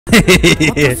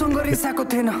सँग रिसाको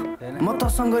थिएन म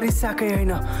तसँग रिसाकै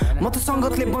हैन म त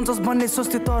संगतले बन्छस् भन्ने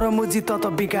सोच्थे तर मुजी त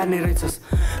बिगार्ने रहेछस्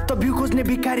त भ्यू खोज्ने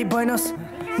भिखारी भएनस्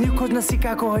न्यू खोज्न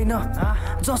सिकाएको हैन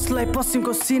जसलाई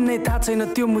पश्चिमको सिन नै थाहा छैन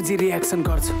त्यो मुजी रियाक्सन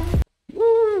गर्छ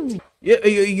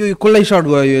यो कसलाई सर्ट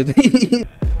गयो यो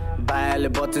बायाले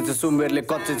बच्चे छ सुमेरले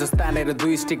कच्चे छ तानेर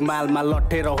दुई स्टिक मालमा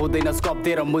लट्ठेर हुँदैन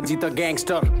स्कप्तेर मुजी त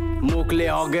ग्याङस्टर मुखले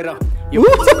हगेर यो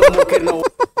मुखेर न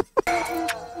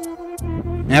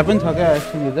यहाँ पनि छ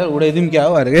क्या उडाइदिउँ क्या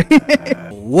हो अरे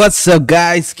What's up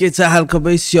guys, के छ हाल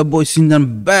खबर यो boy सिन्जन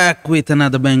back with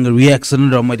another banger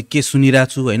reaction र मैले के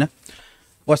सुनिरहेको छु हैन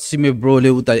पश्चिमे ब्रोले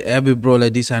उता याबी ब्रोलाई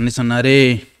डिस हान्नेछन् अरे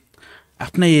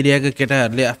आफ्नै एरियाका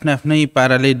केटाहरूले आफ्नै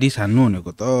पाराले डिस हान्नु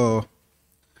भनेको त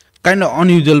काइन्ड अफ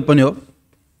अनयुजुअल पनि हो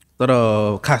तर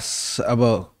खास अब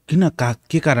किन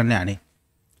के कारणले हाने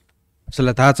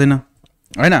कसैलाई थाहा छैन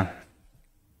हैन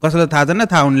कसैलाई थाहा छैन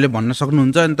थाहा हुनेले भन्न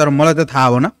सक्नुहुन्छ अनि तर मलाई त थाहा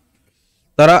भएन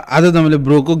तर आज त मैले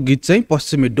ब्रोको गीत चाहिँ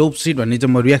पश्चिमे डोप सिट भन्ने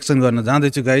चाहिँ म रियाक्सन गर्न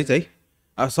जाँदैछु गाइज है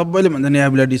अब सबैले भन्छन्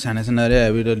याबीलाई डिस हानेछन् अरे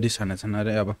याबीलाई डिस हानेछन्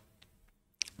अरे अब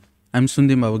हामी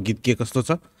सुन्दियौँ अब गीत के कस्तो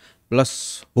छ प्लस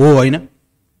हो होइन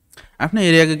आफ्नै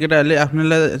एरियाको केटाहरूले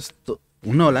आफ्नैलाई यस्तो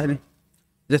हुनु होला नि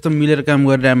जस्तो मिलेर काम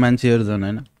गरिरहेको मान्छेहरू झन्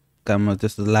होइन काममा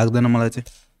त्यस्तो लाग्दैन मलाई चाहिँ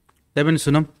त्यही पनि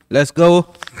सुनौँ लेट्स गो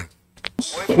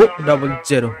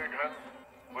 00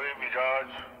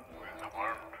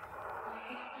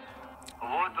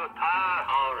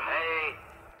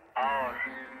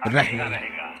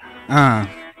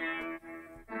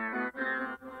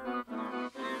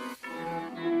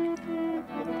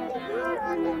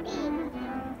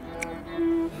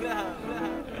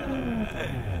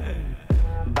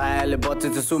 बायाले बच्चे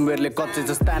छ सुमेरले कच्चे छ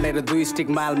तानेर दुई स्टिक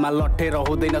मालमा लट्ठेर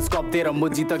हुँदैन स्कप्तेर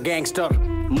मुजी त ग्याङस्टर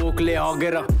मुखले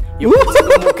हगेर यो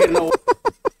मुखेर न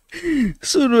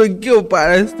सुरु के हो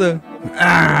पारा यस्तो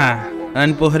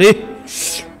अनि पोखरी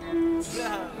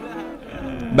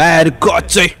बायाले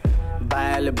कच्चे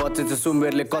बायाले बच्चे छ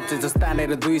सुमेरले कच्चे छ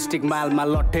तानेर दुई स्टिक मालमा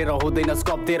लट्ठेर हुँदैन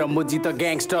स्कप्तेर मुजी त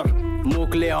ग्याङस्टर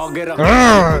मुखले हगेर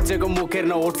पुचेको मुखेर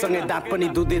न ओठसँगै दाँत पनि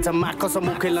दुधेछ माखस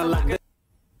मुखेल लाग्दैन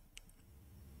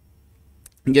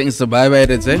ग्याङस्टर भाइ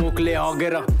बाहिर चाहिँ मुखले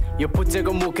हगेर यो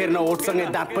पुचेको मुखेर न ओठसँगै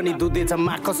दाँत पनि दुधेछ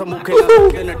माखस मुखेल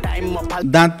लाग्दैन टाइममा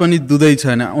दाँत पनि दुधै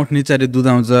छैन ओठ निचारे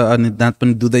दुधाउँछ अनि दाँत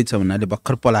पनि दुधै छ भन्नाले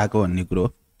भर्खर पलाएको भन्ने कुरो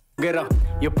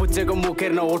यो पुचेको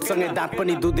मुखेर न ओठसँगै दाँत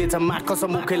पनि दुधेछ माखस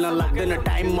मुखेल लाग्दैन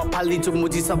टाइममा फाल्दिन्छु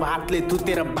मुजी सब हातले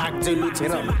तुतेर बाघ चाहिँ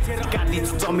लुछेर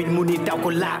काटिदिन्छु जमिन मुनि टाउको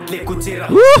लातले कुचेर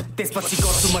त्यसपछि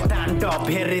गर्छु म ताण्डव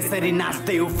फेर यसरी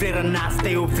नाच्दै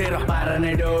उफ्रेर पारा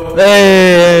नै डो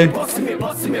पश्चिमे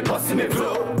पश्चिमे पश्चिमे ब्रो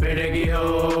बेडगी हो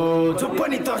जो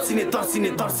पनि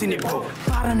तर्सिने भो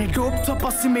पारा नै डोप छ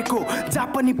पश्चिमेको जहाँ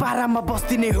पनि पारामा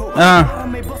बस्दिने हो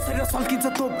पारामै बसेर सल्किन्छ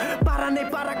तोप पारा नै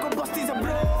पाराको बस्ती छ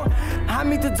ब्रो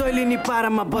हामी त जहिले नि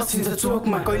पारामा बसिन्छ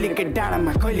चोकमा कहिलेकै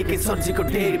डाँडामा कहिलेकै सब्जीको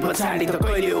ढेरी पछाडि त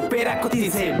कहिले ओपेराको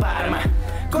तिसे बारमा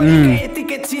कहिलेकै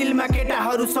यतिकै चिलमा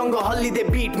केटाहरूसँग हल्लिँदै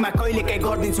बिटमा कहिलेकै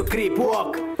गरिदिन्छु क्रिप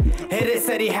वक हेरे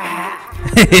सरी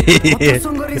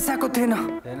मसँग रिसाको थिएन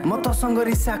म तसँग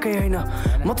रिसाकै हैन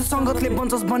म त संगतले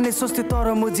बन्छस् भन्ने सोच्थे तर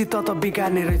मुजी त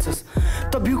बिगार्ने रहेछस्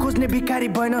त भ्यू खोज्ने भिखारी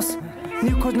भएनस्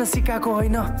न्यू खोज्न सिकाएको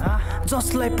होइन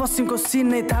जसलाई पश्चिमको सिन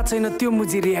नै थाहा छैन त्यो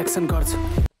मुजी रियाक्सन गर्छ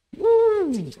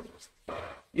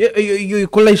यो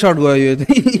कसलाई सर्ट गयो यो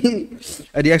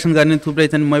रियाक्सन गर्ने थुप्रै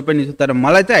छन् मै पनि छु तर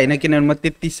मलाई चाहिँ होइन किनभने म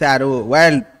त्यति साह्रो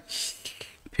वाइल्ड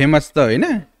फेमस त होइन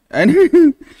अनि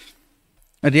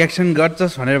रियाक्सन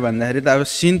गर्छस् भनेर भन्दाखेरि त अब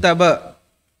सिन त अब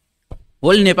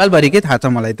होल नेपालभरिकै थाहा छ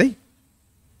मलाई चाहिँ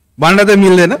भन्न त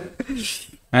मिल्दैन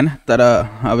होइन तर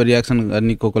अब रियाक्सन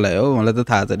गर्ने कोलाई हो मलाई त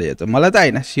थाहा छ रे मलाई त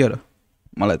होइन स्योर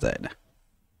मलाई त होइन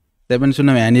त्यही पनि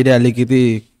सुनौँ यहाँनिर अलिकति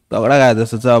तगडा गए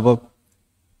जस्तो छ अब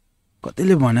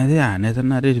कतिले भने थियो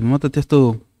हानेछन् अरे म त त्यस्तो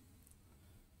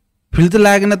फिल त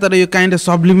लागेन तर यो काइन्ड अफ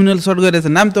सब्लिमिनल सर्ट गरेछ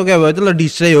नाम त क्या भयो त ल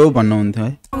डिस्ट्रै हो भन्नुहुन्थ्यो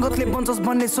है संगतले बन्छस्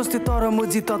भन्ने सोच्थे तर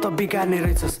मुजी त बिगार्ने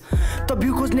रहेछस् त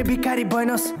भ्यू खोज्ने भिखारी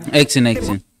भएनस् एकछिन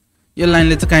यो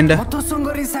लाइनले चाहिँ काइन्ड म तसँग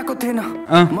रिसाको थिएन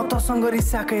म तसँग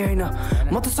रिसाकै हैन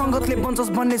म त संगतले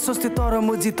बन्छस् भन्ने सोच्थे तर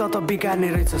मुजी त बिगार्ने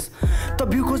रहेछस् त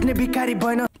भ्यू खोज्ने भिखारी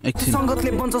भएन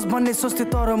संगतले बन्छस् भन्ने सोच्थे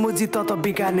तर मुजी त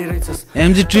बिगार्ने रहेछस्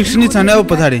एमजी ट्रिक्स नि छैन अब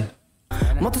पछाडि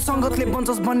म त संगतले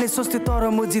बन्छस् भन्ने सोच्थे तर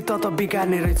मुजी त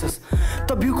बिगार्ने रहेछस्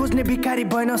त भ्यू खोज्ने भिखारी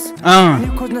भएनस्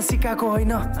न्यू खोज्न सिकाएको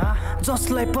होइन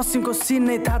जसलाई पश्चिमको सिन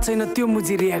नै थाहा छैन त्यो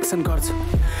मुजी रियाक्सन गर्छ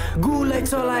गुलाई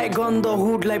चलाए गन्ध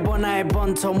हुडलाई बनाए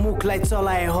बन्छ मुखलाई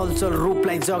चलाए हलचल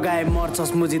रूपलाई जगाए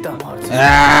मर्छस् मुजी त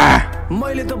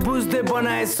मैले त बुझ्दै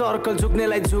बनाए सर्कल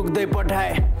झुक्नेलाई झुक्दै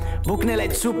पठाए भुक्नेलाई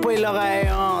चुप्पै लगाए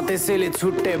त्यसैले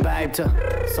छुट्टै भाइब छ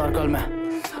सर्कलमा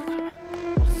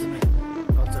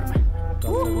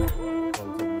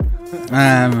ओह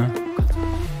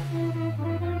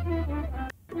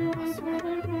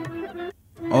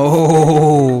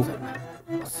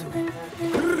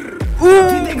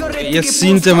यो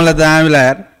सिन चाहिँ मलाई दामी लाग्यो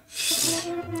यार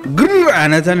ग्रु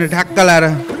हाने चाहिँ ठ्याक्क लाएर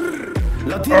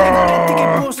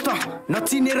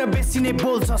नचिनेर बेसी नै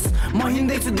बोल्छस् म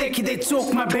हिँड्दैछु देखिँदै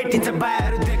चोकमा भेटिन्छ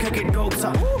भाइहरू देखेकै ढोक्छ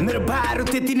मेरो भाइहरू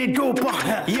त्यति नै डोप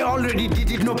यो already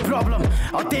did it no problem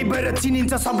त्यही भएर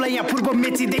चिनिन्छ सबलाई यहाँ पूर्व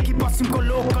मेचीदेखि पश्चिमको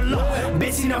लोकल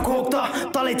बेसी नखोक त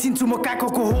तँलाई चिन्छु म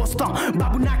काकोको होस् त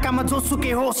बाबु नाकामा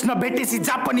जोसुकै होस् न भेटेसी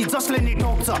जापानी जसले नै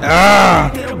ढोक्छ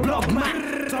तेरो ब्लगमा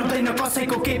चढ्दैन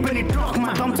कसैको केही पनि ट्रकमा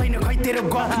दम छैन खै तेरो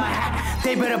गफमा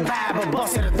त्यही भएर बाबा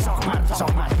बसेर चकमा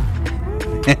चकमा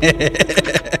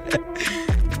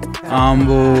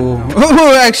आम्बो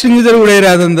एक्सन उधर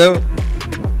उडाइरहेको नि त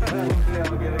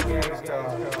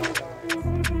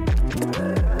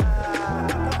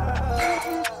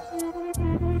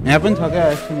यहाँ पनि छ क्या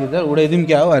एक्सन उधर उडाइदिउँ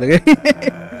क्या हो अरे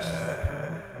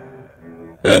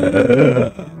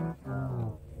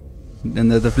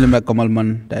द फिल्म कमल मन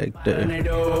डाइरेक्टर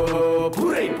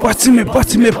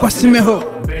पश्चिमे हो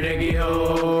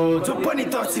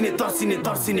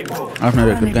आफ्नो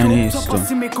रेकर्ड गाउने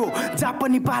पश्चिमेको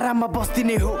जापानी पारामा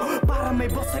बस्दिने हो पारामै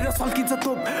बसेर सल्किन्छ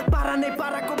तोप पारा नै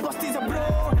पाराको बस्ती छ ब्रो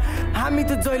हामी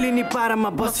त जहिले नि पारामा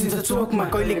बसिन्छ चोकमा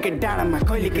कहिलेकै डाँडामा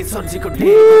कहिलेकै सब्जीको ढेर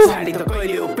छाडी त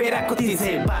कहिले ओपेराको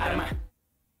तिसै बारमा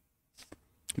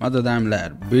म त दाम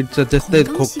ल्याएर बिट छ त्यस्तै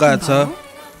खोक्का छ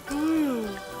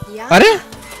अरे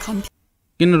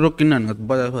किन रोकिन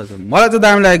बजाएको मलाई त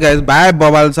दाम लाग्यो गाइस भाइ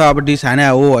बबाल छ अब डिस हाने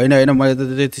हो होइन होइन मैले त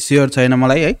त्यति स्योर छैन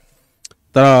मलाई है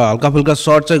तर हल्का फुल्का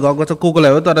सर्ट चाहिँ गएको छ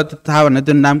कोकोलाई हो तर थाहा भएन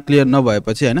त्यो नाम क्लियर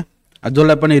नभएपछि होइन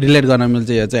जसलाई पनि रिलेट गर्न मिल्छ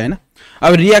यो चाहिँ होइन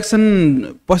अब रियाक्सन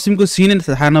पश्चिमको सिनै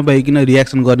थाहा नभइकन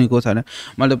रियाक्सन गर्ने को छैन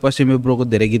मैले पश्चिमी ब्रोको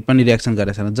धेरै गीत पनि रियाक्सन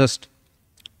गरेको छैन जस्ट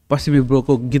पश्चिमी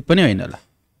ब्रोको गीत पनि होइन होला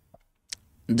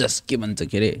जस्ट के भन्छ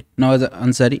के अरे नवाज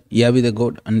अन्सारी याबी द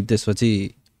गोड अनि त्यसपछि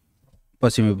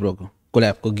पश्चिमी ब्रोको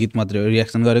कोल्याबको गीत मात्रै हो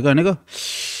रियाक्सन गरेको भनेको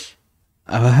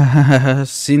अब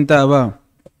सिन त अब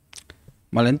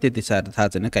मलाई पनि त्यति साह्रो थाहा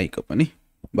छैन काहीँको पनि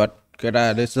बट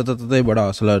केटाहरूले जताततैबाट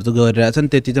हसलहरू चाहिँ गरिरहेछन्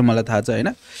त्यति चाहिँ मलाई थाहा छ होइन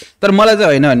तर मलाई चाहिँ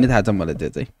होइन भन्ने थाहा छ मलाई त्यो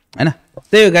चाहिँ होइन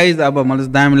त्यही हो गाइज अब मलाई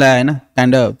चाहिँ दामी लाग्यो होइन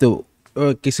काइन्ड अफ त्यो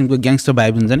किसिमको ग्याङ्स्टर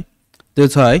भाइब हुन्छ नि त्यो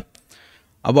छ है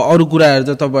अब अरू कुराहरू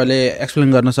चाहिँ तपाईँहरूले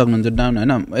एक्सप्लेन गर्न सक्नुहुन्छ डाउन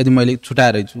होइन यदि मैले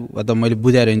छुट्याएर छु अथवा मैले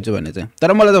बुझाएर हिँड्छु भने चाहिँ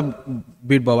तर मलाई त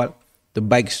बिट बवाल त्यो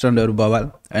बाइक स्टन्डहरू बवाल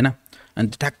होइन अनि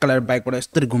त्यो ठ्याक्क लगाएर बाइकबाट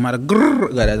यस्तरी घुमाएर ग्रर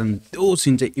गरेर त्यो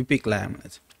सिन चाहिँ इपिक लाग्यो मलाई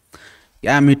चाहिँ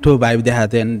क्या मिठो भाइब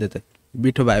देखाएको थियो नि त्यो चाहिँ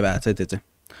मिठो भाइब आएको छ त्यो चाहिँ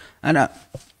होइन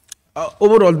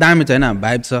ओभरअल दामी छ होइन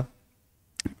भाइब छ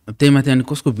त्यही माथि अनि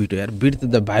कसको बिट हो यार बिट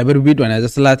त भाइबर बिट भने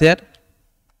जस्तो लाग्थ्यो यार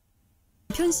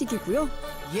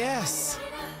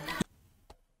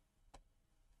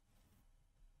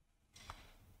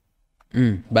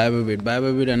भाइबर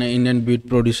बिट होइन इन्डियन बिट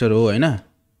प्रड्युसर हो होइन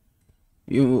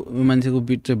यो मान्छेको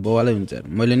बिट चाहिँ बवालै हुन्छ यार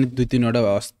मैले नि 2-3वटा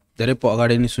धेरै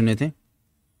अगाडि नै सुनेको थिएँ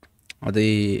अझै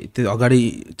त्यो अगाडि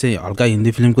चाहिँ हल्का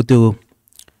हिन्दी फिल्मको त्यो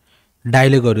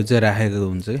डाइलगहरू चाहिँ राखेको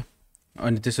हुन्छ क्या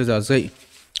अनि त्यसपछि अझै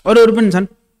अरू पनि छन्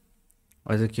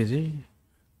अझ के चाहिँ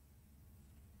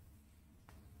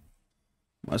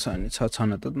मसँग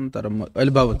छन त तर म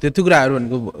अहिले बाबु त्यति कुराहरू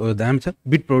भनेको दामी छ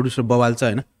बिट प्रड्युसर बवाल छ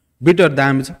होइन बिटहरू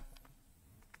दामी छ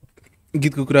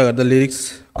गीतको कुरा गर्दा लिरिक्स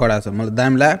कडा छ मलाई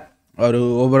दामी लाग्यो अरू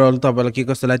ओभरअल तपाईँलाई के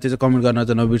कस्तो लाग्यो त्यो चाहिँ कमेन्ट गर्न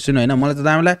चाहिँ नबिर्सिनु होइन मलाई त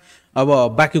दामी लाग्यो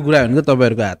अब बाँकी कुरा भनेको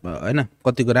तपाईँहरूको हातमा होइन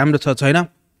कतिको राम्रो छ छैन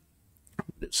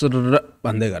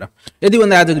भन्दै गर यति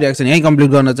भन्दा आजको रियाक्सन यहीँ कम्प्लिट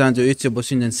गर्न चाहन्छु it's your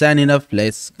बोसिन्जन sign enough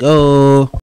let's go